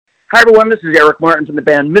Hi, everyone. This is Eric Martin from the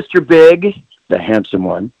band Mr. Big, the handsome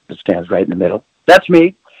one that stands right in the middle. That's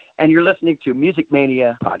me. And you're listening to Music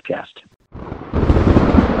Mania Podcast.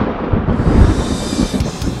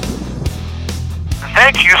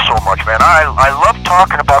 Thank you so much, man. I love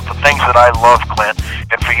talking about the things that I love, Clint.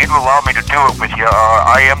 And for you to allow me to do it with you,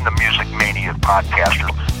 I am the Music Mania Podcaster.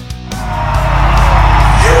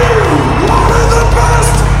 You wanted the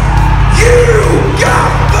best! You got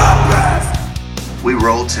the best! We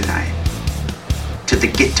roll tonight to the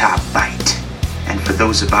guitar bite. And for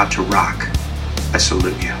those about to rock, I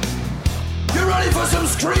salute you. You ready for some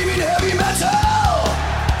screaming heavy metal?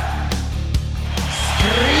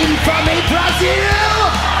 Scream for me,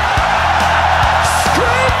 Brazil!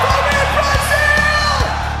 Scream for me,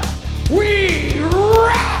 Brazil! We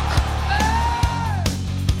rock!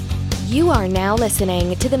 You are now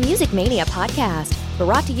listening to the Music Mania Podcast,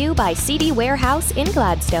 brought to you by CD Warehouse in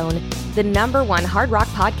Gladstone, the #1 hard rock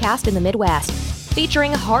podcast in the Midwest,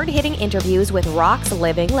 featuring hard-hitting interviews with rock's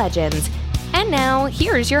living legends. And now,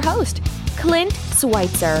 here's your host, Clint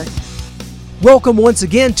Schweitzer. Welcome once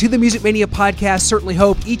again to the Music Mania Podcast. Certainly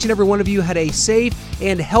hope each and every one of you had a safe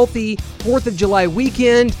and healthy 4th of July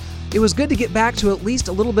weekend. It was good to get back to at least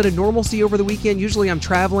a little bit of normalcy over the weekend. Usually I'm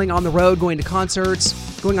traveling on the road, going to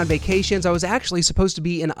concerts, going on vacations. I was actually supposed to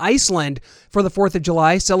be in Iceland for the 4th of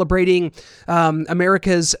July, celebrating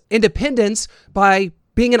America's independence by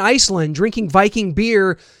being in Iceland, drinking Viking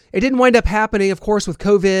beer. It didn't wind up happening, of course, with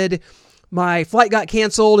COVID. My flight got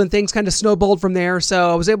canceled and things kind of snowballed from there.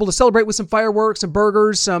 So I was able to celebrate with some fireworks, some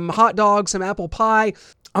burgers, some hot dogs, some apple pie.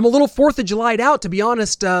 I'm a little 4th of July'd out, to be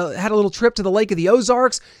honest. Had a little trip to the Lake of the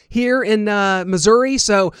Ozarks here in Missouri.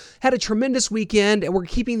 So had a tremendous weekend, and we're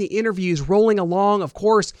keeping the interviews rolling along, of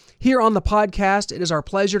course, here on the podcast. It is our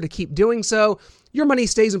pleasure to keep doing so. Your money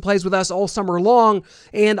stays and plays with us all summer long.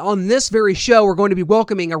 And on this very show, we're going to be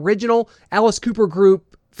welcoming original Alice Cooper Group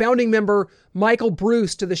founding member Michael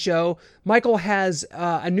Bruce to the show. Michael has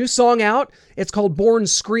a new song out. It's called Born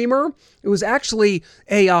Screamer. It was actually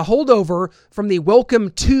a holdover from the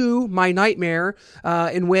Welcome to My Nightmare,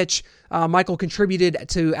 in which Michael contributed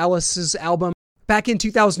to Alice's album back in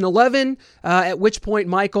 2011, at which point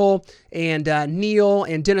Michael and Neil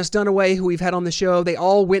and Dennis Dunaway, who we've had on the show, they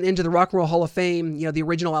all went into the Rock and Roll Hall of Fame, the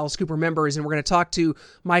original Alice Cooper members, and we're going to talk to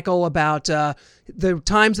Michael about the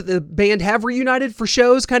times that the band have reunited for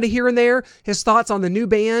shows kind of here and there, his thoughts on the new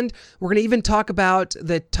band. We're going to even talk about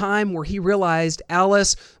the time where he realized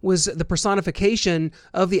Alice was the personification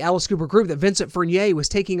of the Alice Cooper Group, that Vincent Fournier was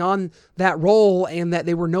taking on that role and that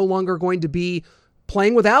they were no longer going to be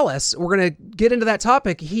playing with Alice. We're going to get into that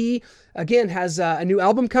topic. He, again, has a new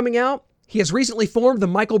album coming out. He has recently formed the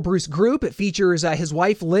Michael Bruce Group. It features his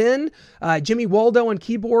wife, Lynn, Jimmy Waldo on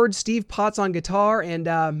keyboard, Steve Potts on guitar, and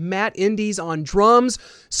Matt Indies on drums.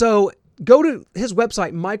 So go to his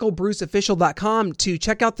website, michaelbruceofficial.com, to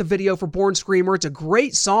check out the video for Born Screamer. It's a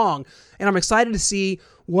great song, and I'm excited to see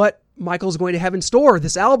what Michael's going to have in store,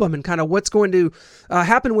 this album, and kind of what's going to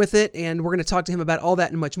happen with it. And we're going to talk to him about all that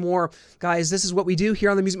and much more. Guys, this is what we do here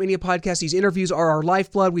on the Music Mania Podcast. These interviews are our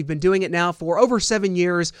lifeblood. We've been doing it now for over 7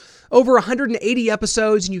 years, over 180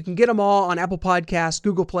 episodes, and you can get them all on Apple Podcasts,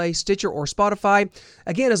 Google Play, Stitcher, or Spotify.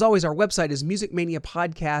 Again, as always, our website is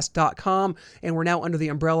musicmaniapodcast.com, and we're now under the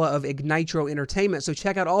umbrella of Ignitro Entertainment. So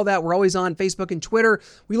check out all that. We're always on Facebook and Twitter.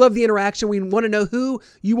 We love the interaction. We want to know who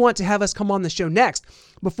you want to have us come on the show next.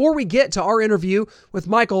 Before we get to our interview with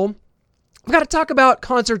Michael, we've got to talk about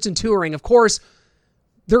concerts and touring. Of course,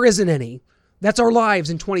 there isn't any. That's our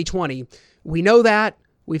lives in 2020. We know that.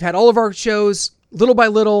 We've had all of our shows, little by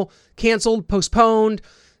little, canceled, postponed.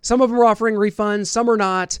 Some of them are offering refunds, some are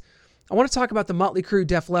not. I want to talk about the Motley Crue,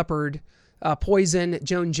 Def Leppard, Poison,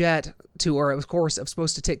 Joan Jett tour. It was, of course,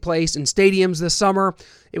 supposed to take place in stadiums this summer.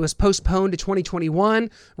 It was postponed to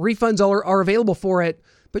 2021. Refunds are available for it.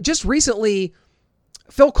 But just recently,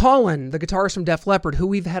 Phil Collen, the guitarist from Def Leppard, who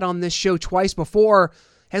we've had on this show twice before,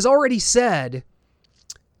 has already said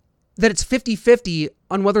that it's 50-50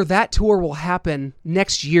 on whether that tour will happen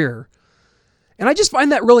next year. And I just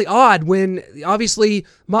find that really odd when, obviously,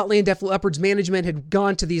 Motley and Def Leppard's management had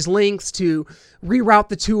gone to these lengths to reroute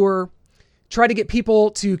the tour, try to get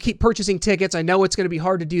people to keep purchasing tickets. I know it's going to be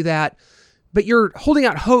hard to do that, but you're holding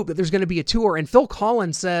out hope that there's going to be a tour. And Phil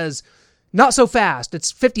Collen says, not so fast.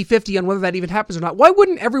 It's 50-50 on whether that even happens or not. Why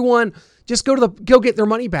wouldn't everyone just go get their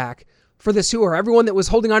money back for this tour? Everyone that was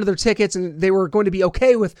holding onto their tickets and they were going to be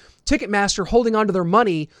okay with Ticketmaster holding onto their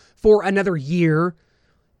money for another year,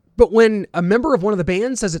 But when a member of one of the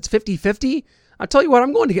bands says it's 50-50, I'll tell you what,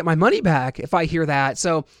 I'm going to get my money back if I hear that.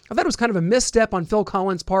 So I thought it was kind of a misstep on Phil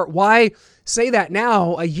Collins' part. Why say that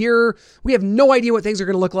now? A year, we have no idea what things are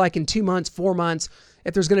going to look like in 2 months, 4 months.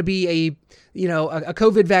 If there's going to be a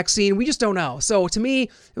COVID vaccine, we just don't know. So to me,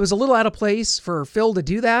 it was a little out of place for Phil to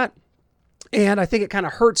do that. And I think it kind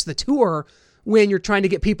of hurts the tour when you're trying to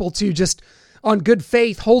get people to just, on good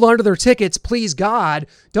faith, hold on to their tickets. Please, God,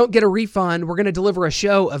 don't get a refund. We're going to deliver a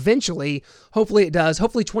show eventually. Hopefully it does.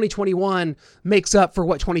 Hopefully 2021 makes up for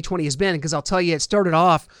what 2020 has been, because I'll tell you, it started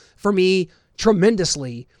off for me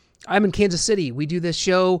tremendously. I'm in Kansas City. We do this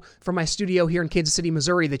show from my studio here in Kansas City,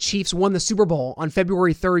 Missouri. The Chiefs won the Super Bowl on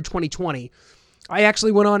February 3rd, 2020. I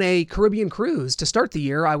actually went on a Caribbean cruise to start the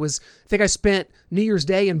year. I think I spent New Year's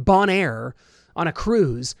Day in Bon Air on a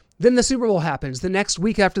cruise. Then the Super Bowl happens. The next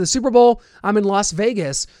week after the Super Bowl, I'm in Las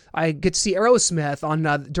Vegas. I get to see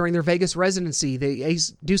Aerosmith during their Vegas residency. The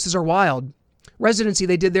Ace Deuces Are Wild residency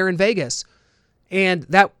they did there in Vegas. And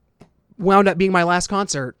that wound up being my last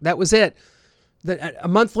concert. That was it. A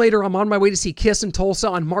month later, I'm on my way to see Kiss in Tulsa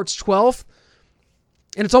on March 12th.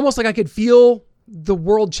 And it's almost like I could feel the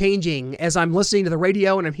world changing as I'm listening to the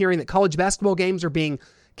radio and I'm hearing that college basketball games are being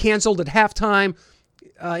canceled at halftime.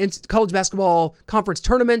 College basketball conference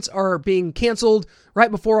tournaments are being canceled right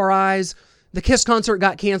before our eyes. The Kiss concert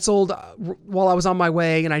got canceled while I was on my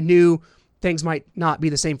way, and I knew things might not be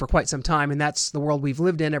the same for quite some time, and that's the world we've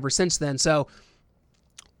lived in ever since then. So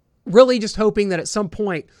really just hoping that at some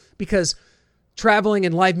point, because traveling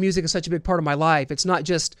and live music is such a big part of my life, it's not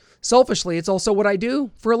just selfishly, it's also what I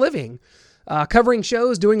do for a living. Covering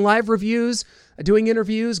shows, doing live reviews, doing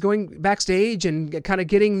interviews, going backstage, and kind of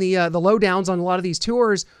getting the lowdowns on a lot of these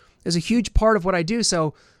tours is a huge part of what I do.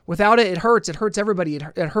 So without it, it hurts. It hurts everybody.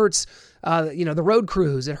 It hurts, the road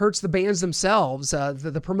crews. It hurts the bands themselves,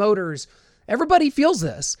 the promoters. Everybody feels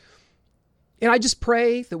this. And I just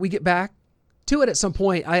pray that we get back to it at some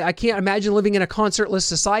point. I can't imagine living in a concertless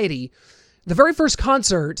society. The very first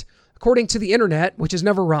concert, according to the internet, which is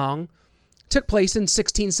never wrong, took place in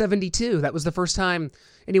 1672. That was the first time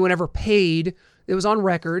anyone ever paid. It was on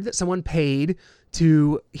record that someone paid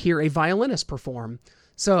to hear a violinist perform.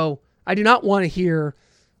 So I do not want to hear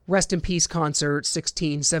Rest in Peace concert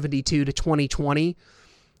 1672 to 2020.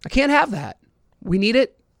 I can't have that. We need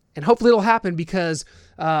it, and hopefully it'll happen, because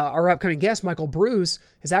our upcoming guest, Michael Bruce,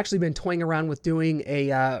 has actually been toying around with doing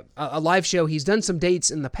a live show. He's done some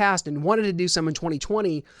dates in the past and wanted to do some in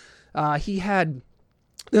 2020. He had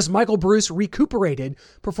this Michael Bruce recuperated,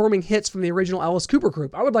 performing hits from the original Alice Cooper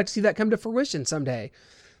group. I would like to see that come to fruition someday.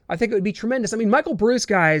 I think it would be tremendous. I mean, Michael Bruce,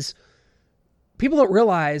 guys, people don't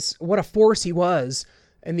realize what a force he was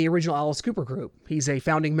in the original Alice Cooper group. He's a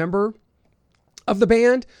founding member of the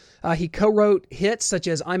band. He co-wrote hits such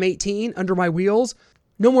as I'm 18, Under My Wheels,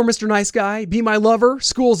 No More Mr. Nice Guy, Be My Lover,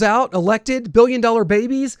 School's Out, Elected, $1 Billion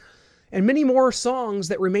Babies, and many more songs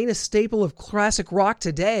that remain a staple of classic rock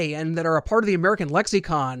today and that are a part of the American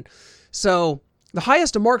lexicon. So the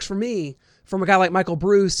highest of marks for me from a guy like Michael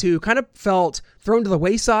Bruce, who kind of felt thrown to the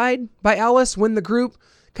wayside by Alice when the group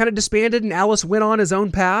kind of disbanded and Alice went on his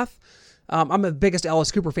own path. I'm the biggest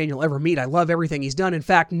Alice Cooper fan you'll ever meet. I love everything he's done. In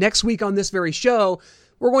fact, next week on this very show,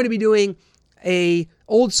 we're going to be doing a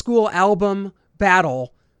old school album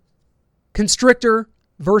battle, Constrictor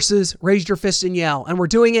versus Raise Your Fist and Yell. And we're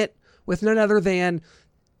doing it with none other than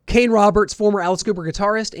Kane Roberts, former Alice Cooper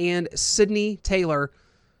guitarist, and Sydney Taylor,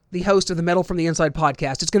 the host of the Metal from the Inside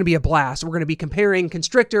podcast. It's going to be a blast. We're going to be comparing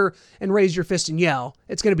Constrictor and Raise Your Fist and Yell.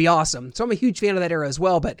 It's going to be awesome. So I'm a huge fan of that era as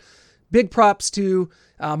well, but big props to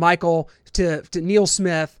Michael, to Neil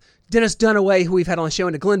Smith, Dennis Dunaway, who we've had on the show,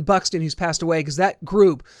 and to Glenn Buxton, who's passed away, because that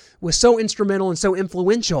group was so instrumental and so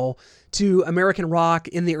influential to American rock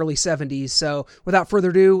in the early 70s. So without further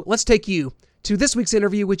ado, let's take you to this week's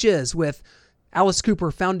interview, which is with Alice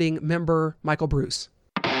Cooper founding member Michael Bruce.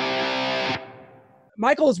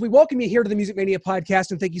 Michael, as we welcome you here to the Music Mania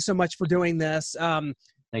podcast, and thank you so much for doing this.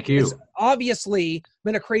 Thank you. It's obviously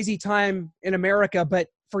been a crazy time in America, but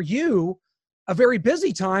for you, a very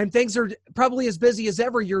busy time. Things are probably as busy as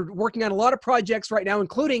ever. You're working on a lot of projects right now,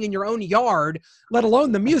 including in your own yard, let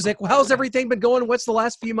alone the music. Well, how's everything been going? What's the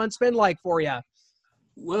last few months been like for you?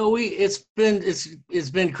 Well, it's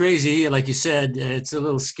been crazy. Like you said, it's a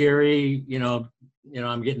little scary.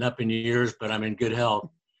 I'm getting up in years, but I'm in good health.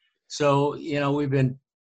 So, we've been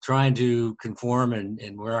trying to conform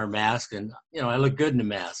and wear our mask, and I look good in a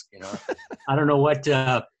mask. I don't know what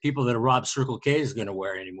people that rob Circle K is going to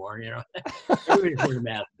wear anymore. Everybody's wearing a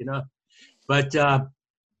mask. But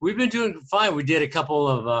we've been doing fine. We did a couple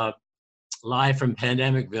of live from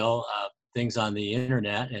Pandemicville things on the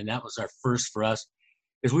internet, and that was our first for us.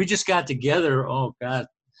 because we just got together. Oh God,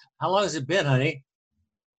 how long has it been, honey?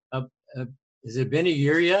 Has it been a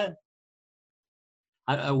year yet?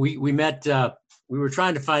 We met. We were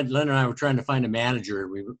trying to find. Len and I were trying to find a manager.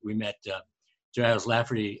 We met Giles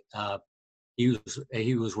Lafferty. He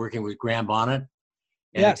was working with Graham Bonnet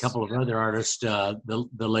and a couple of other artists. The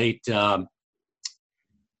late the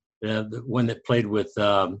one that played with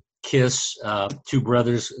Kiss, two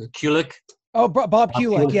brothers, Kulick. Oh, Bob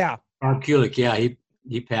Kulick, yeah. Bob Kulick, yeah.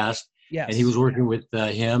 He passed. Yes. And he was working with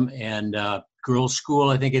him and Girls' School,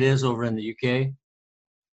 I think it is, over in the UK.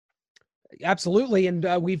 Absolutely, and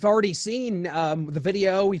we've already seen the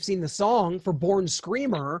video. We've seen the song for "Born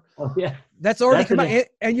Screamer." Oh yeah, that's already come out,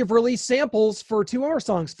 and you've released samples for two more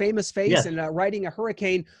songs, "Famous Face" and "Riding a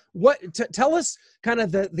Hurricane." What? Tell us kind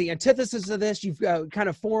of the antithesis of this. You've kind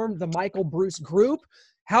of formed the Michael Bruce group.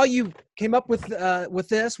 How you came up with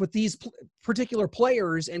these particular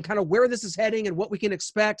players, and kind of where this is heading, and what we can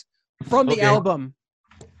expect from the album.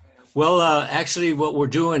 Well, actually, what we're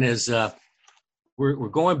doing is. We're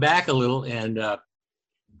going back a little, and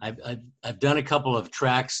I've done a couple of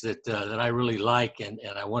tracks that I really like, and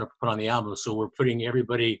I want to put on the album. So we're putting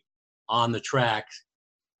everybody on the tracks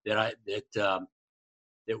that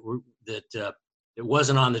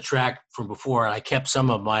wasn't on the track from before. I kept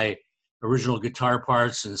some of my original guitar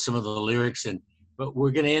parts and some of the lyrics, but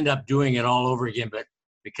we're going to end up doing it all over again. But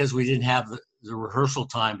because we didn't have the rehearsal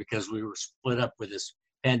time, because we were split up with this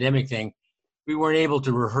pandemic thing, we weren't able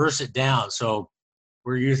to rehearse it down. So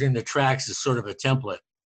we're using the tracks as sort of a template.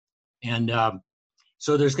 And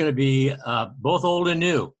so there's going to be both old and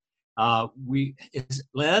new.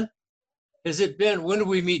 Len, has it been, when did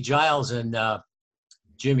we meet Giles and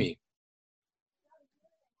Jimmy?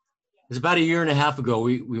 It's about a year and a half ago.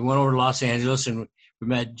 We went over to Los Angeles and we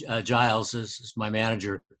met Giles as my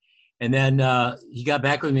manager. And then he got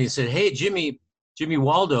back with me and said, hey, Jimmy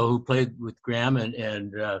Waldo, who played with Graham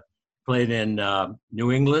and played in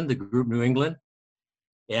New England, the group New England,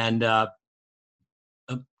 and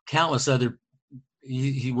countless other.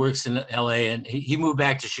 He works in L.A. and he moved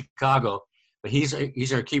back to Chicago, but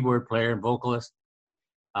he's our keyboard player and vocalist.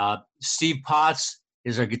 Steve Potts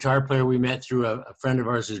is our guitar player. We met through a friend of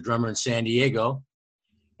ours who's a drummer in San Diego,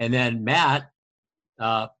 and then Matt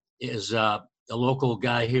is a local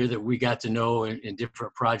guy here that we got to know in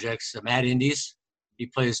different projects. Matt Indies, he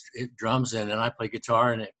plays drums, and then I play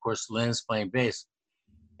guitar, and of course Lynn's playing bass.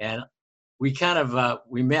 And we kind of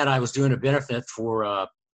we met. I was doing a benefit for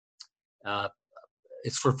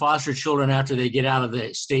it's for foster children after they get out of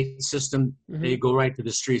the state system. Mm-hmm. They go right to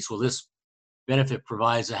the streets. Well, this benefit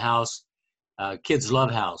provides a house, Kids Love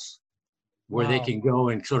House, where they can go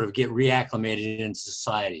and sort of get reacclimated in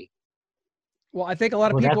society. Well, I think a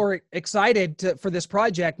lot of people are excited for this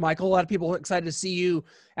project, Michael. A lot of people are excited to see you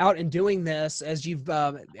out and doing this, as you've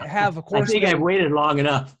have, of course. I think I've waited long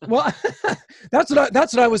enough. Well, that's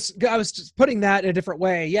what I was just putting that in a different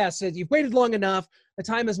way. Yes, you've waited long enough. The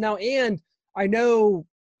time is now, and I know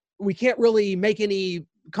we can't really make any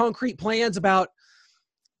concrete plans about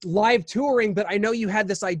live touring, but I know you had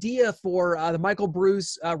this idea for the Michael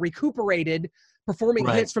Bruce recuperated, performing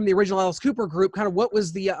hits from the original Alice Cooper group. Kind of what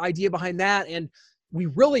was the idea behind that? And we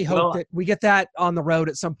really hope that we get that on the road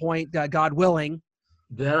at some point, God willing.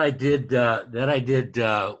 That I did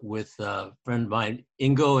with a friend of mine,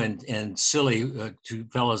 Ingo and Silly, two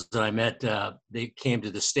fellows that I met. They came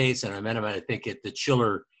to the States, and I met them, I think, at the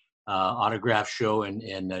Chiller autograph show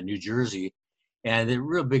in New Jersey. And they're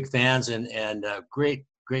real big fans and great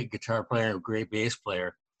guitar player and a great bass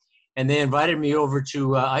player. And they invited me over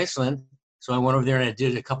to Iceland. So I went over there and I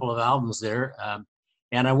did a couple of albums there.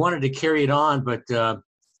 And I wanted to carry it on, but the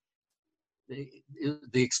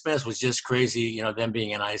expense was just crazy, you know, them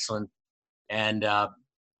being in Iceland. And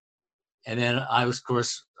then I was, of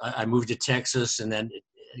course, I moved to Texas and then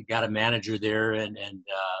got a manager there and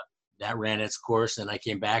that ran its course. And I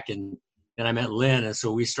came back and then I met Lynn. And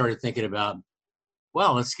so we started thinking about,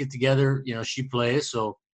 well, let's get together. You know, she plays.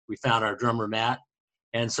 So we found our drummer, Matt.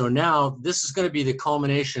 And so now this is going to be the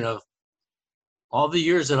culmination of all the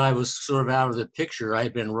years that I was sort of out of the picture. I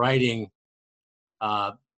had been writing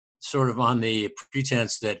sort of on the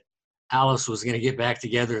pretense that Alice was going to get back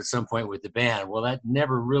together at some point with the band. Well, that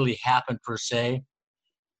never really happened per se.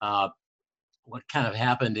 What kind of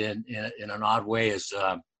happened in an odd way is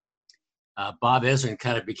Bob Ezrin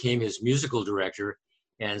kind of became his musical director.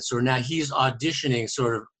 And so now he's auditioning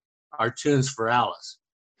sort of our tunes for Alice,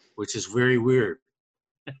 which is very weird.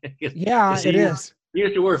 Yeah, it is. He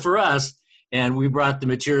used to work for us, and we brought the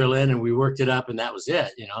material in and we worked it up, and that was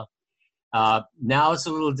it, you know. Now it's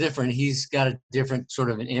a little different. He's got a different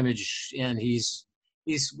sort of an image, and he's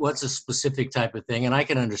wants a specific type of thing, and I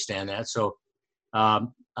can understand that. So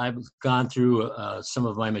I've gone through some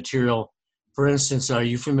of my material. For instance, are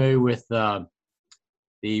you familiar with the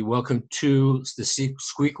Welcome to the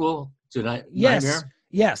Squeakquel to Yes. Nightmare?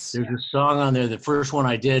 Yes. There's a song on there. The first one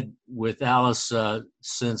I did with Alice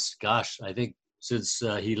since, gosh, I think since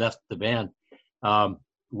he left the band,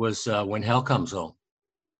 was When Hell Comes Home.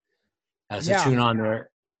 Has a tune on there,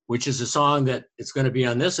 which is a song that it's going to be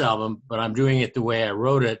on this album, but I'm doing it the way I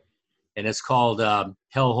wrote it, and it's called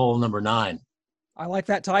Hellhole Number 9. I like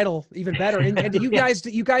that title even better. And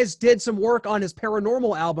you guys did some work on his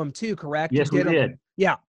Paranormal album too, correct? Yes, we did.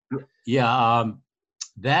 Yeah. Yeah.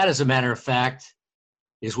 That, as a matter of fact,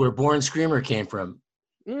 is where Born Screamer came from.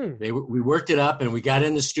 We worked it up, and we got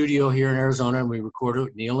in the studio here in Arizona, and we recorded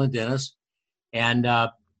with Neil and Dennis. And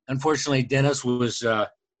unfortunately, Dennis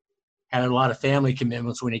had a lot of family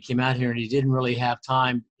commitments when he came out here, and he didn't really have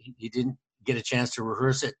time. He didn't get a chance to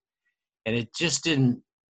rehearse it, and it just didn't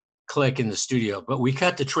click in the studio. But we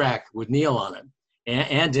cut the track with Neil on it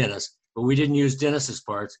and Dennis, but we didn't use Dennis's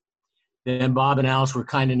parts. Then Bob and Alice were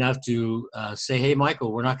kind enough to say, "Hey,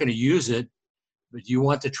 Michael, we're not going to use it, but do you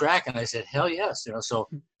want the track?" And I said, "Hell yes." So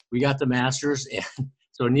we got the masters, and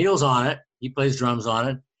so Neil's on it. He plays drums on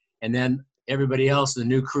it, and then everybody else, the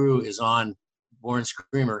new crew, is on Born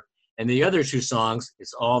Screamer. And the other two songs,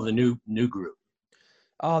 it's all the new group.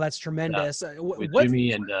 Oh, that's tremendous. With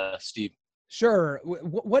Jimmy and Steve. Sure.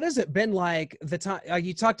 What has it been like the time?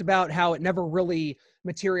 You talked about how it never really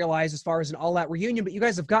materialized as far as an all-out reunion, but you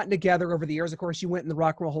guys have gotten together over the years. Of course, you went in the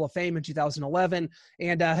Rock and Roll Hall of Fame in 2011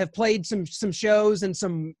 and have played some shows and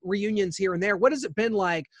some reunions here and there. What has it been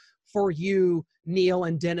like for you, Neil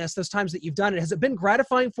and Dennis, those times that you've done it? Has it been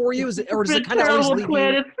gratifying for you? Or does it kind of always leave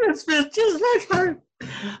you? It's been just like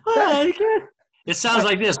it sounds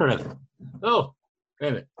like this sort of. Oh, wait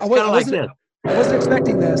a minute. It's kind of like this. I wasn't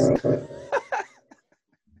expecting this.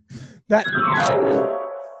 That's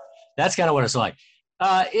kind of what it's like.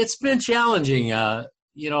 It's been challenging. I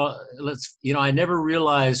never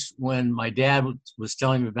realized when my dad was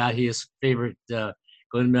telling me about his favorite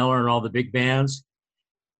Glenn Miller and all the big bands,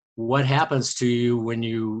 what happens to you when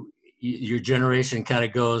your generation kind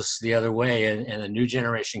of goes the other way and a new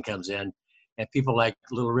generation comes in, and people like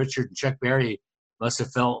Little Richard and Chuck Berry must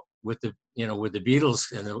have felt with the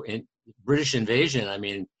Beatles and the British invasion. I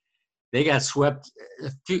mean, they got swept.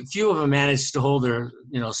 A few of them managed to hold their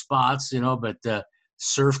spots, but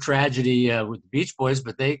Surf Tragedy with the Beach Boys,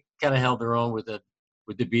 but they kind of held their own with the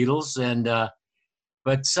Beatles, and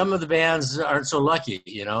but some of the bands aren't so lucky,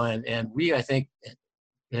 and we, I think,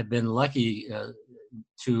 have been lucky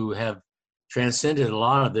to have transcended a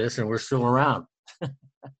lot of this, and we're still around.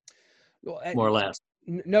 More or less.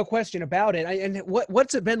 No question about it. And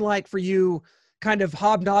what's it been like for you, kind of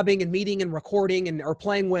hobnobbing and meeting and recording or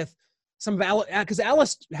playing with some of Alice? Because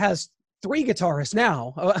Alice has 3 guitarists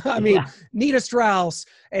now. Nita Strauss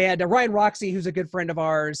and Ryan Roxy, who's a good friend of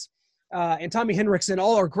ours, and Tommy Henriksen,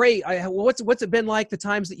 all are great. What's it been like the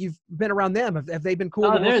times that you've been around them? Have they been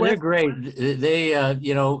cool? They're great. They,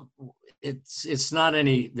 it's not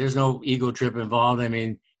any. There's no ego trip involved. I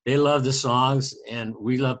mean, they love the songs, and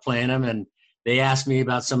we love playing them. And they asked me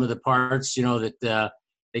about some of the parts, that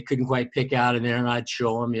they couldn't quite pick out in there, and I'd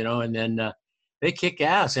show them, and then they kick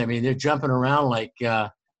ass. I mean, they're jumping around like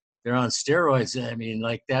they're on steroids. I mean,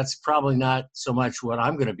 like that's probably not so much what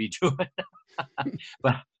I'm going to be doing,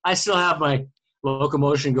 but I still have my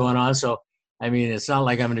locomotion going on. So, I mean, it's not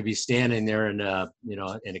like I'm going to be standing there in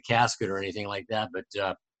in a casket or anything like that. But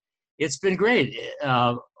it's been great.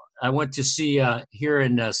 I went to see here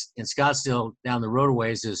in Scottsdale, down the road a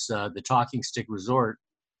ways, is the Talking Stick Resort,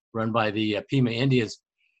 run by the Pima Indians,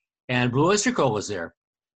 and Blue Oyster Cult was there.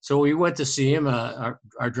 So we went to see him. Our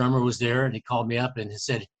drummer was there, and he called me up and he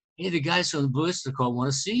said, "Hey, the guys from the Blue Oyster Cult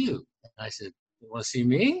want to see you." And I said, "You want to see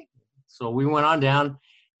me?" So we went on down,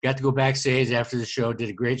 got to go backstage after the show, did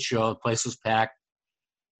a great show. The place was packed.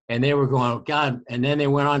 And they were going, "Oh, God." And then they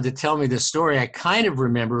went on to tell me the story I kind of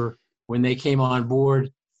remember when they came on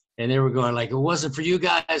board. And they were going like, "It wasn't for you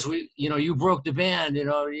guys. You broke the band.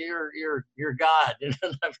 You're God." And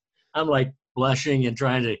I'm like blushing and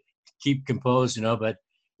trying to keep composed, But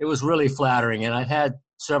it was really flattering. And I've had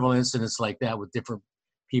several incidents like that with different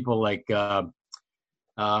people. Like, think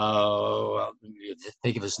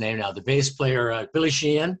of his name now. The bass player, Billy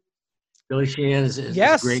Sheehan. Billy Sheehan is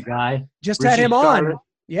a great guy. Just had him on.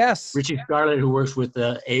 Yes. Richie Scarlett, who works with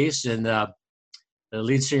Ace, and the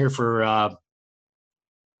lead singer for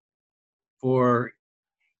Pour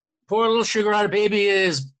a Little Sugar on a Baby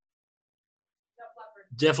is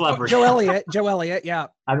Def Leppard. Joe Elliott, yeah.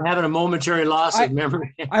 I'm having a momentary loss of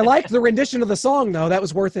memory. I liked the rendition of the song, though. That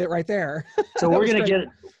was worth it right there. So we're going to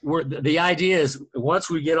the idea is once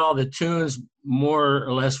we get all the tunes more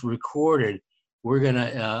or less recorded, we're going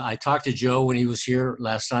to, I talked to Joe when he was here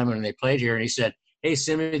last time when they played here, and he said, hey,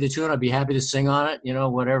 send me the tune. I'd be happy to sing on it,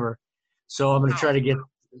 whatever. So I'm going to try to get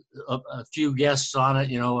a few guests on it.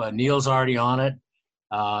 Neil's already on it.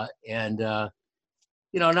 And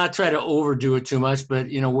not try to overdo it too much, but,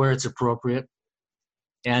 where it's appropriate.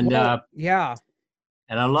 And yeah.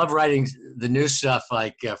 And I love writing the new stuff.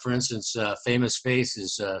 Like, for instance, Famous Face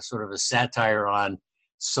is sort of a satire on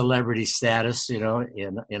celebrity status,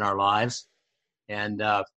 in our lives. And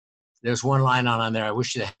there's one line on there, I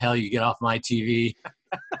wish the hell you get off my TV.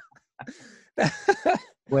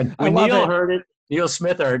 When Neil heard it, Neil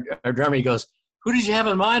Smith, our drummer, he goes, who did you have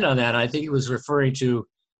in mind on that? I think he was referring to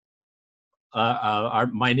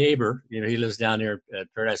my neighbor. He lives down there at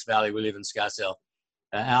Paradise Valley. We live in Scottsdale.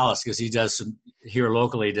 Alice, because he does some here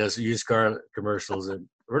locally, does used car commercials,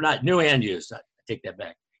 or not new and used. I take that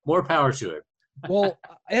back. More power to it. Well,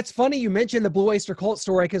 it's funny you mentioned the Blue Oyster Cult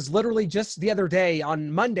story, because literally just the other day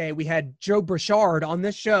on Monday, we had Joe Burchard on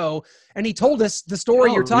this show, and he told us the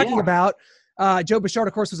story you're talking about. Joe Burchard,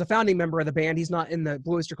 of course, was a founding member of the band. He's not in the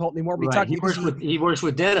Blue Oyster Cult anymore. But he works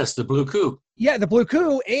with Dennis, the Blue Coupe. Yeah, the Blue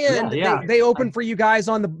Coupe, and they opened for you guys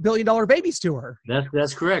on the $1 Billion Babies tour.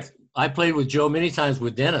 That's correct. I played with Joe many times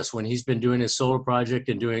with Dennis when he's been doing his solo project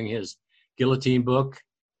and doing his Guillotine book.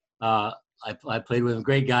 I played with him.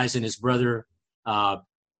 Great guys, and his brother. I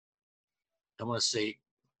want to say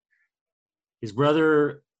his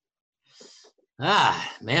brother. My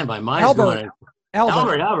mind's Albert. going.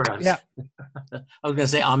 Albert. Yeah. I was going to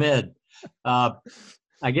say Ahmed.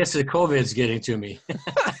 I guess the COVID's getting to me.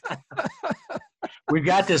 We've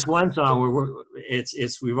got this one song where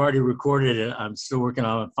we've already recorded it. I'm still working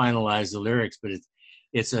on it, finalize the lyrics, but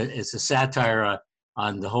it's a satire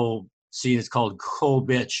on the whole scene. It's called Cold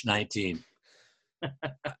Bitch 19.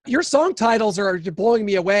 Your song titles are blowing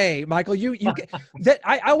me away, Michael. That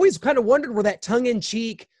I always kind of wondered where that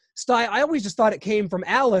tongue-in-cheek style. I always just thought it came from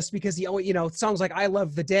Alice, because he always, songs like "I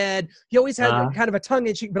Love the Dead." He always had kind of a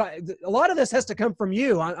tongue-in-cheek, but a lot of this has to come from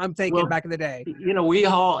you. I'm thinking back in the day. We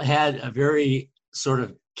all had a very sort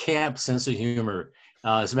of camp sense of humor.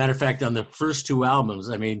 As a matter of fact, on the first two albums,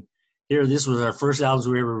 this was our first albums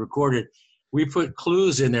we ever recorded. We put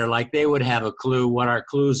clues in there, like they would have a clue what our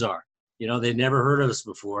clues are. They'd never heard of us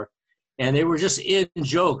before, and they were just in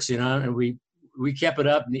jokes, and we kept it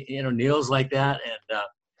up. Neil's like that, and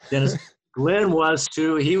Dennis Glenn was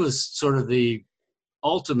too. He was sort of the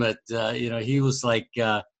ultimate. He was like.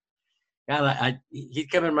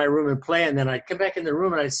 He'd come in my room and play, and then I'd come back in the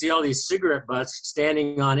room and I'd see all these cigarette butts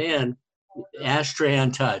standing on end, ashtray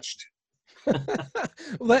untouched.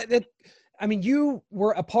 You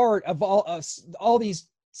were a part of all these,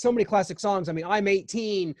 so many classic songs. I'm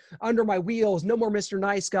 18, Under My Wheels, No More Mr.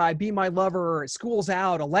 Nice Guy, Be My Lover, School's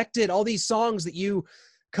Out, Elected, all these songs that you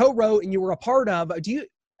co-wrote and you were a part of.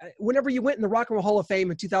 Whenever you went in the Rock and Roll Hall of Fame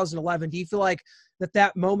in 2011, do you feel like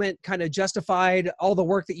that moment kind of justified all the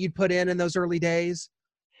work that you'd put in those early days?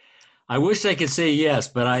 I wish I could say yes,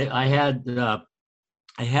 but I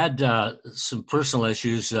had some personal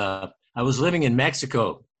issues. I was living in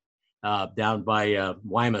Mexico, down by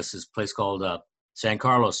Guaymas, this place called San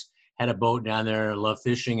Carlos. Had a boat down there. I love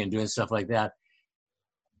fishing and doing stuff like that.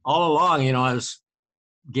 All along, I was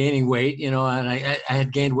gaining weight, and I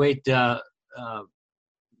had gained weight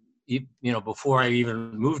before I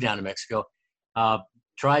even moved down to Mexico.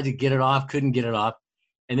 Tried to get it off, couldn't get it off.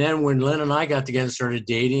 And then when Lynn and I got together, started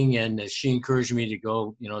dating, and she encouraged me to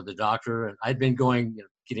go, the doctor. And I'd been going,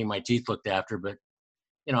 getting my teeth looked after, but,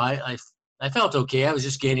 I felt okay. I was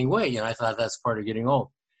just gaining weight. I thought that's part of getting old.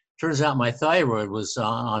 Turns out my thyroid was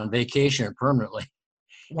on vacation permanently.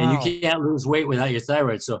 Wow. And you can't lose weight without your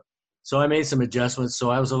thyroid. So I made some adjustments.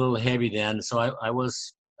 So I was a little heavy then. So I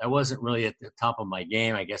wasn't really at the top of my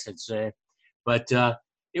game, I guess I'd say. But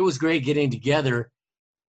it was great getting together.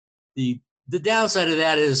 The downside of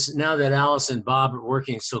that is now that Alice and Bob are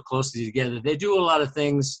working so closely together, they do a lot of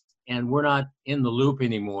things, and we're not in the loop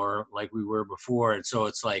anymore like we were before. And so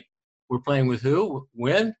it's like, we're playing with who,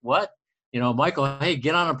 when, what? Michael, hey,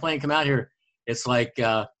 get on a plane, come out here. It's like,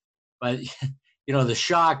 but the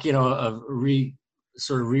shock, of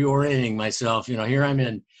sort of reorienting myself. Here I'm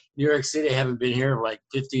in New York City. I haven't been here for like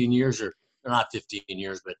 15 years, or not 15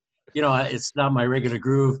 years, but it's not my regular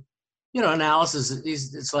groove. Analysis,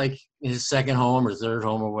 it's like his second home or third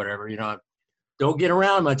home or whatever. Don't get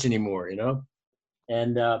around much anymore.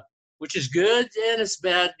 And which is good and it's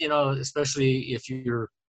bad. Especially if you're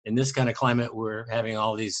in this kind of climate, we're having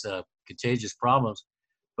all these contagious problems.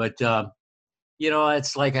 But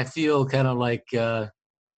it's like I feel kind of like out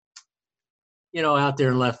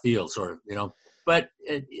there in left field, sort of. But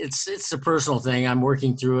it's a personal thing. I'm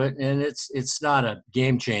working through it, and it's not a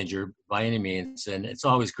game changer by any means. And it's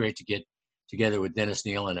always great to get together with Dennis,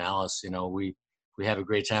 Neil, and Alice. We have a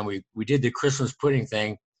great time. We did the Christmas pudding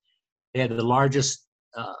thing. They had the largest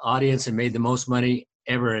audience and made the most money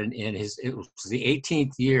ever in his. It was the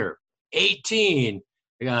 18th year, 18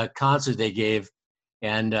 concert they gave,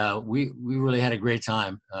 and we really had a great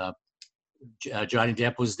time. Johnny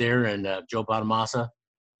Depp was there, and Joe Bonamassa,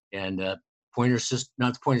 and Pointer Sisters,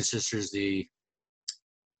 not the Pointer Sisters, the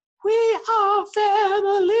We Are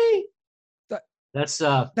Family.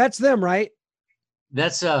 That's them, right?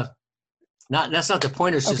 That's not the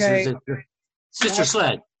Pointer Sisters. Okay. Sister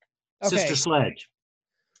Sledge. Okay. Sister Sledge.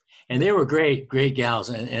 And they were great gals,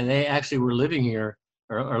 and they actually were living here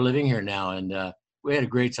or are living here now, and we had a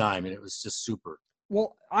great time, and it was just super.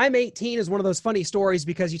 Well, I'm 18 is one of those funny stories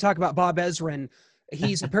because you talk about Bob Ezrin.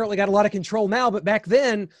 He's apparently got a lot of control now, but back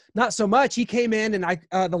then, not so much. He came in, and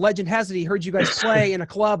the legend has it he heard you guys play in a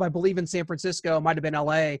club, I believe in San Francisco, might have been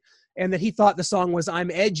LA, and that he thought the song was "I'm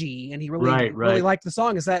Edgy," and he really liked the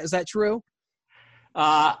song. Is that true?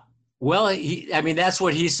 Well, that's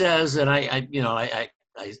what he says, and I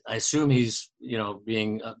assume he's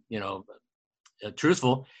being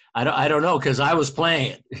truthful. I don't know, because I was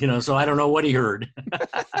playing it, so I don't know what he heard.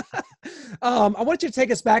 I want you to take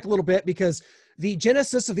us back a little bit, because the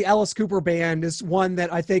genesis of the Alice Cooper Band is one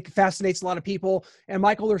that I think fascinates a lot of people. And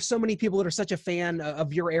Michael, there's so many people that are such a fan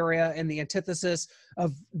of your area and the antithesis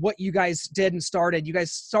of what you guys did and started. You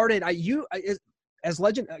guys started, as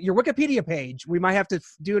legend, your Wikipedia page, we might have to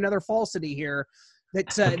do another falsity here.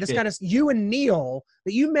 That's Okay. This kind of, you and Neil,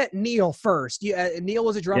 that you met Neil first. Neil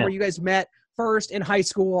was a drummer. Yeah. You guys met first in high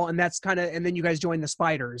school, and and then you guys joined the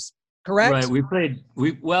Spiders. Correct? Right. We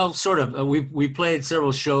played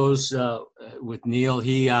several shows with Neil.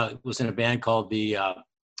 He was in a band called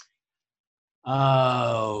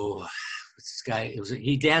what's this guy?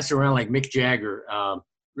 He danced around like Mick Jagger.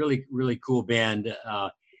 Really, really cool band.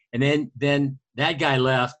 And then that guy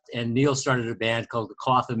left, and Neil started a band called The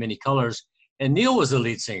Cloth of Many Colors. And Neil was the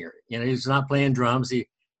lead singer. He was not playing drums.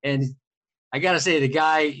 And I got to say, the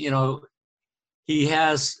guy,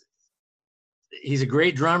 he's a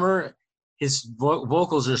great drummer. His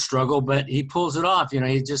vocals are a struggle, but he pulls it off.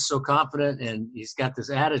 He's just so confident, and he's got this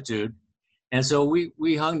attitude. And so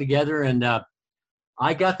we hung together, and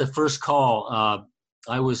I got the first call.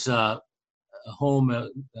 I was home,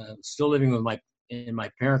 still living in my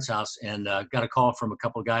parents' house, and got a call from a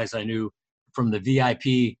couple of guys I knew from the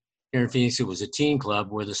VIP here in Phoenix. It was a teen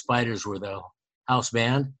club where the Spiders were the house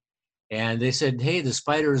band. And they said, "Hey, the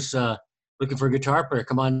Spiders looking for a guitar player,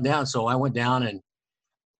 come on down." So I went down, and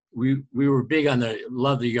we were big on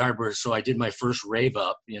love the Yardbirds. So I did my first rave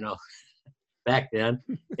up, back then.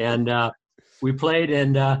 And we played,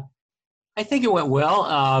 and I think it went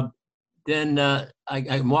well. Then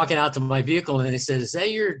I'm walking out to my vehicle, and they said, "Is that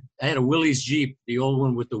your?" I had a Willys Jeep, the old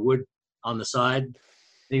one with the wood on the side. And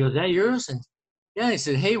he goes, "Is that yours?" And yeah, he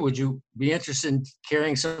said, "Hey, would you be interested in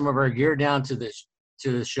carrying some of our gear down to the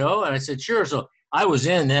show?" And I said, "Sure." So I was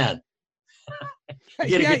in then.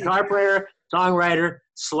 Get a guitar player, songwriter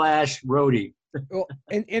 / roadie. Well,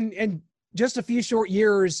 and just a few short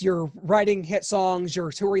years, you're writing hit songs,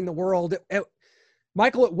 you're touring the world.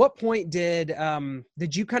 Michael, at what point did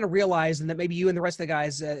you kind of realize, and that maybe you and the rest of the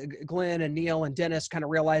guys, Glenn and Neil and Dennis, kind of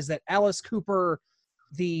realized that Alice Cooper,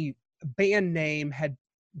 the band name, had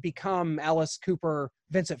become Alice Cooper?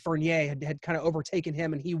 Vincent Fournier had kind of overtaken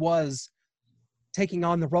him, and he was taking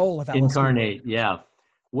on the role of Alice Incarnate, Cooper. Yeah.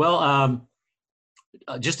 Well,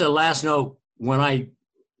 just a last note, when I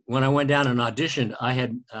went down and auditioned, I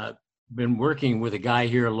had been working with a guy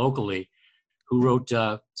here locally who wrote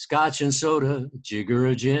Scotch and Soda,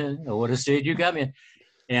 Jigger a Gin, oh, what a state you got me in.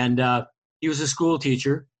 And he was a school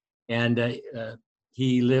teacher, and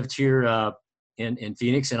he lived here in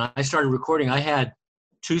Phoenix, and I started recording. I had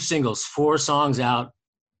 2 singles, 4 songs out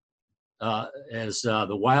as the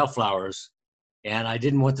Wildflowers, and I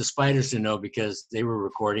didn't want the Spiders to know because they were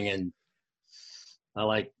recording, and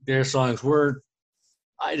their songs were,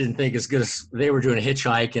 I didn't think as good as they were doing a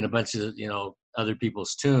Hitchhike and a bunch of other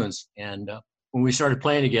people's tunes. And when we started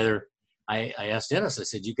playing together, I asked Dennis, I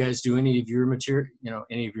said, "You guys do any of your material,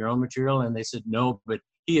 any of your own material?" And they said no, but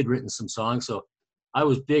he had written some songs. So I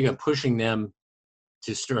was big on pushing them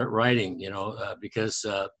to start writing, because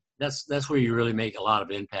that's where you really make a lot of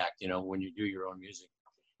impact, when you do your own music.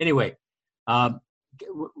 Anyway,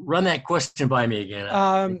 run that question by me again.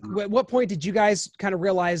 At what point did you guys kind of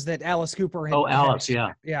realize that Alice Cooper had? Oh, Alice,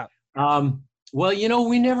 yeah. Yeah. Well,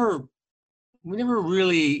 we never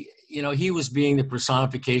really, he was being the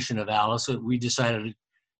personification of Alice. So we decided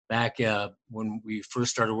back when we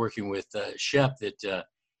first started working with Shep that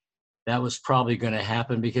that was probably going to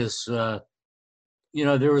happen because,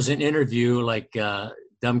 there was an interview like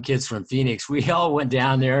Dumb Kids from Phoenix. We all went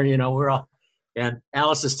down there, we're all, and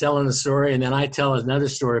Alice is telling the story, and then I tell another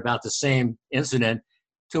story about the same incident,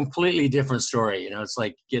 completely different story. It's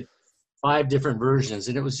like get 5 different versions,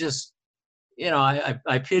 and it was just,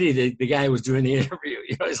 I pity the guy who was doing the interview.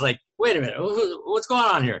 He's like, wait a minute, what's going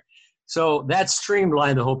on here? So that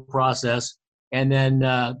streamlined the whole process. And then,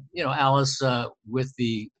 Alice with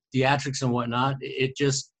the theatrics and whatnot, it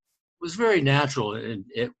just was very natural. And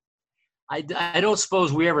I don't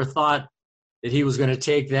suppose we ever thought that he was going to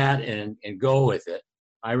take that and go with it.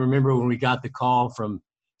 I remember when we got the call from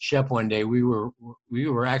Shep one day, we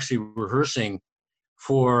were actually rehearsing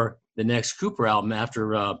for the next Cooper album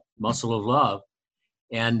after Muscle of Love.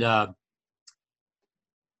 And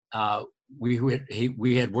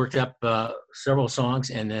we had worked up several songs,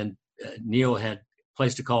 and then Neil had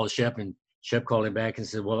placed a call to Shep, and Shep called him back and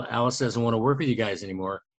said, well, Alice doesn't want to work with you guys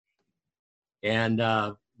anymore. And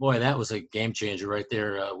boy, that was a game changer right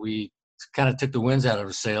there. We kind of took the winds out of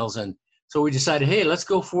our sails, and so we decided, hey, let's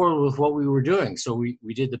go forward with what we were doing. So we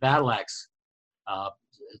did the Battle Axe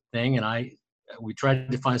thing, and we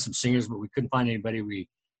tried to find some singers, but we couldn't find anybody. We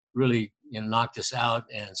really knocked us out,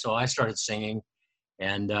 and so I started singing,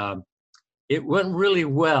 and it went really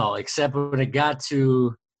well, except when it got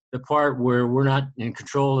to the part where we're not in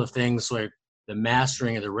control of things like the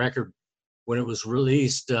mastering of the record. When it was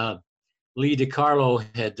released, Lee DiCarlo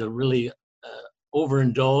had to really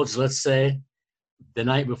overindulge, let's say, the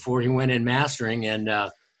night before he went in mastering, and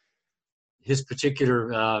his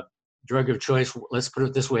particular drug of choice, let's put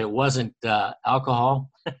it this way, it wasn't alcohol.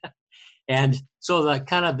 And so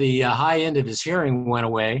the high end of his hearing went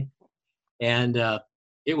away, and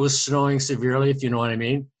it was snowing severely, if you know what I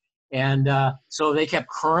mean. And so they kept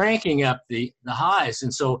cranking up the highs.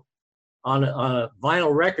 And so on a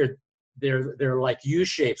vinyl record, they're like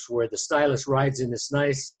U-shapes where the stylus rides in this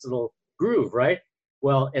nice little groove, right?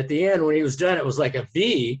 Well, at the end, when he was done, it was like a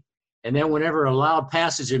V. And then whenever a loud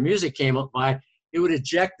passage of music came up by, it would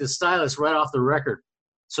eject the stylus right off the record.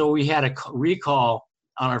 So we had a recall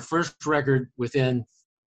on our first record within,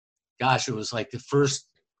 it was like the first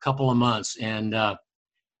couple of months. And that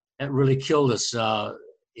really killed us.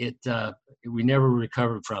 We never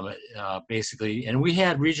recovered from it, basically. And we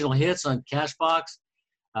had regional hits on Cashbox.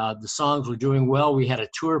 The songs were doing well. We had a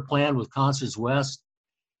tour planned with Concerts West,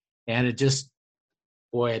 and it just,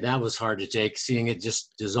 boy, that was hard to take, seeing it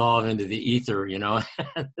just dissolve into the ether,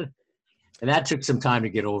 And that took some time to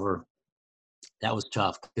get over. That was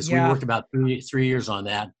tough because we worked about 3 years on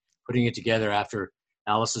that, putting it together after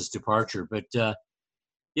Alice's departure. But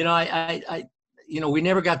we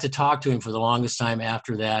never got to talk to him for the longest time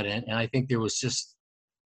after that, and I think there was just,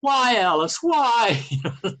 why, Alice, why?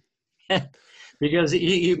 Because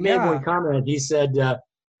he made one comment. He said,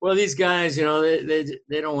 well, these guys, they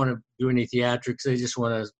don't want to do any theatrics. They just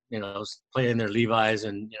want to, play in their Levi's,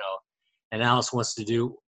 and Alice wants to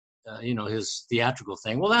do, his theatrical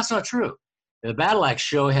thing. Well, that's not true. The Battle Axe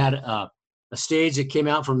show had a stage that came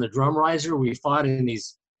out from the Drum Riser. We fought in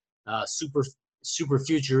these super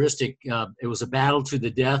futuristic, it was a battle to the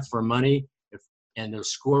death for money, and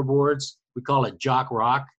there's scoreboards. We call it Jock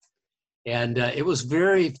Rock. And it was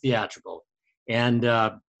very theatrical. And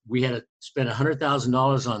we had to spend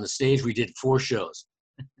 $100,000 on the stage. We did 4 shows.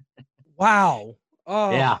 Wow.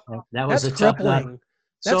 Oh, yeah, that was a tough one.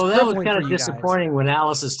 So that was kind of disappointing when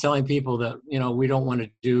Alice is telling people that, we don't want to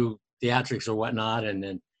do theatrics or whatnot.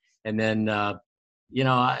 And then I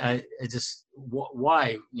just,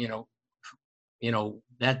 why,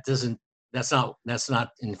 that's not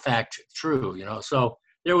in fact true, So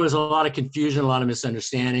there was a lot of confusion, a lot of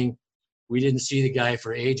misunderstanding. We didn't see the guy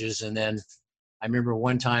for ages. And then I remember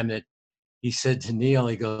one time that he said to Neil,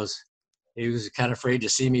 he was kind of afraid to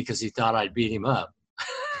see me because he thought I'd beat him up.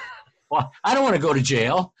 Well, I don't want to go to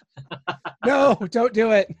jail. No, don't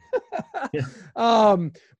do it.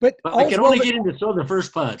 But I can only get him to throw the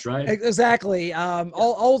first punch, right? Exactly.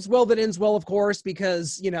 All's well that ends well, of course,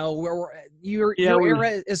 because your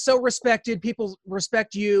era is so respected. People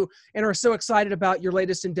respect you and are so excited about your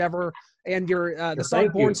latest endeavor. And the song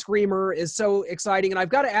 "Born Screamer" is so exciting. And I've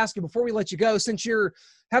got to ask you before we let you go, since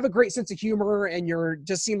have a great sense of humor and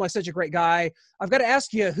just seem like such a great guy, I've got to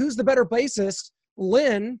ask you, who's the better bassist,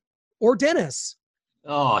 Lynn or Dennis?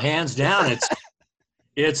 Oh, hands down,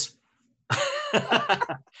 it's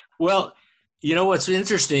Well, you know what's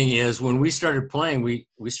interesting is when we started playing, we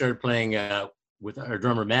started playing with our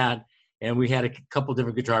drummer Matt, and we had a couple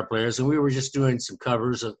different guitar players, and we were just doing some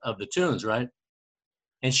covers of the tunes, right?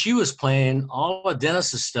 And she was playing all of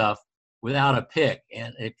Dennis's stuff without a pick.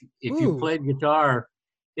 And if you played guitar,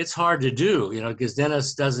 it's hard to do, because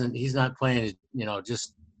Dennis he's not playing,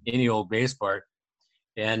 just any old bass part.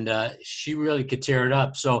 And she really could tear it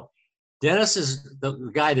up. So Dennis is the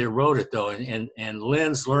guy that wrote it, though, and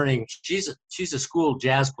Lynn's learning. She's a school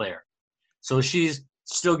jazz player, so she's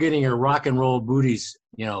still getting her rock and roll booties,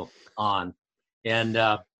 on, and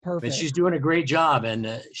she's doing a great job.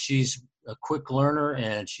 And she's a quick learner,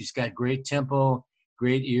 and she's got great tempo,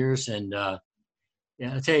 great ears, and I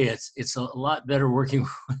tell you, it's a lot better working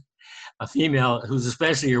with a female who's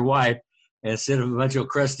especially your wife instead of a bunch of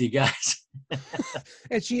crusty guys.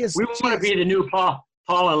 And she is. We want to be the new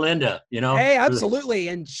Paul and Linda, Hey, absolutely,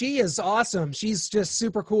 and she is awesome. She's just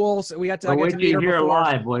super cool. So we got to. Wait till you hear her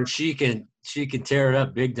live when she can tear it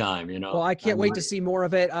up big time. Well, I can't wait to see more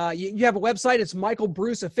of it. You have a website. It's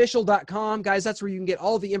michaelbruceofficial.com, guys. That's where you can get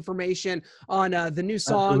all the information on the new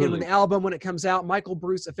song and the album when it comes out.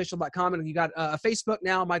 michaelbruceofficial.com, and you got a Facebook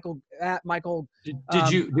now. Michael.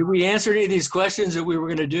 Did we answer any of these questions that we were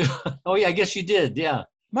going to do? Oh yeah, I guess you did. Yeah.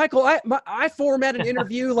 Michael, I format an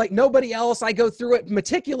interview like nobody else. I go through it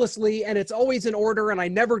meticulously, and it's always in order, and I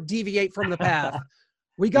never deviate from the path.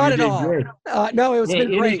 We got it all. No, it's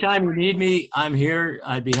been great. Anytime you need me, I'm here.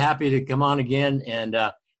 I'd be happy to come on again. And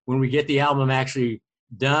when we get the album actually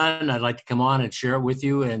done, I'd like to come on and share it with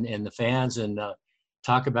you and the fans and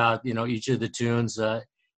talk about, each of the tunes.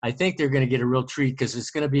 I think they're going to get a real treat because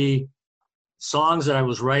it's going to be songs that I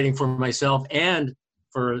was writing for myself and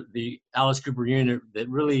for the Alice Cooper unit that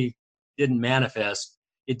really didn't manifest.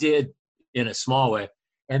 It did in a small way.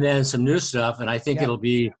 And then some new stuff. And I think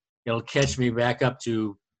it'll catch me back up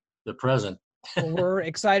to the present. Well, we're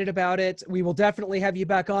excited about it. We will definitely have you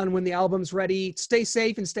back on when the album's ready. Stay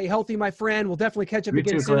safe and stay healthy, my friend. We'll definitely catch up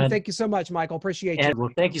again soon. Thank you so much, Michael. Appreciate you. Well,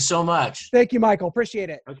 thank you so much. Thank you, Michael. Appreciate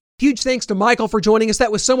it. Okay. Huge thanks to Michael for joining us.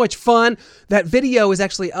 That was so much fun. That video is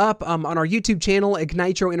actually up on our YouTube channel,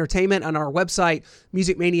 Ignitro Entertainment, on our website,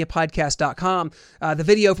 musicmaniapodcast.com. The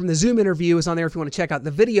video from the Zoom interview is on there if you want to check out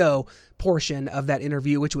the video portion of that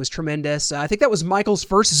interview, which was tremendous. I think that was Michael's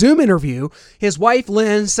first Zoom interview. His wife,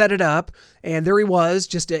 Lynn, set it up, and there he was,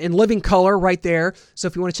 just in living color right there. So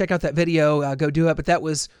if you want to check out that video, go do it. But that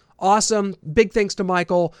was awesome. Big thanks to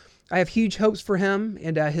Michael. I have huge hopes for him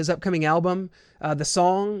and his upcoming album. The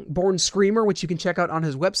song, Born Screamer, which you can check out on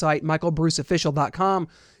his website, michaelbruceofficial.com,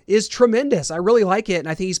 is tremendous. I really like it, and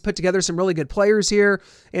I think he's put together some really good players here,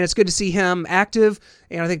 and it's good to see him active,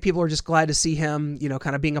 and I think people are just glad to see him,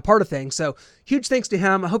 kind of being a part of things. So huge thanks to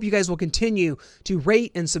him. I hope you guys will continue to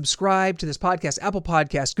rate and subscribe to this podcast, Apple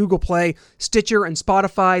Podcasts, Google Play, Stitcher, and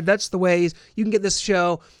Spotify. That's the ways you can get this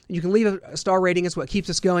show. You can leave a star rating. It's what keeps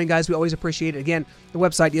us going, guys. We always appreciate it. Again, the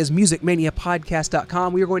website is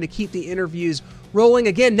musicmaniapodcast.com. We are going to keep the interviews rolling.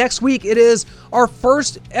 Again, next week, it is our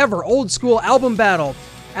first ever old school album battle.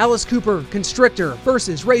 Alice Cooper, Constrictor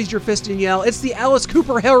versus Raise Your Fist and Yell. It's the Alice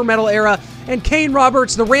Cooper hair metal era, and Kane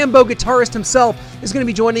Roberts, the Rambo guitarist himself, is going to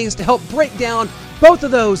be joining us to help break down both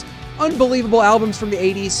of those unbelievable albums from the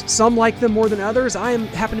 80s. Some like them more than others. I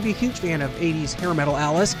happen to be a huge fan of 80s hair metal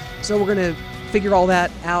Alice, so we're going to figure all that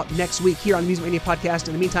out next week here on the Music Mania Podcast.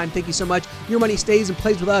 In the meantime, thank you so much. Your money stays and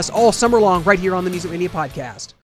plays with us all summer long right here on the Music Mania Podcast.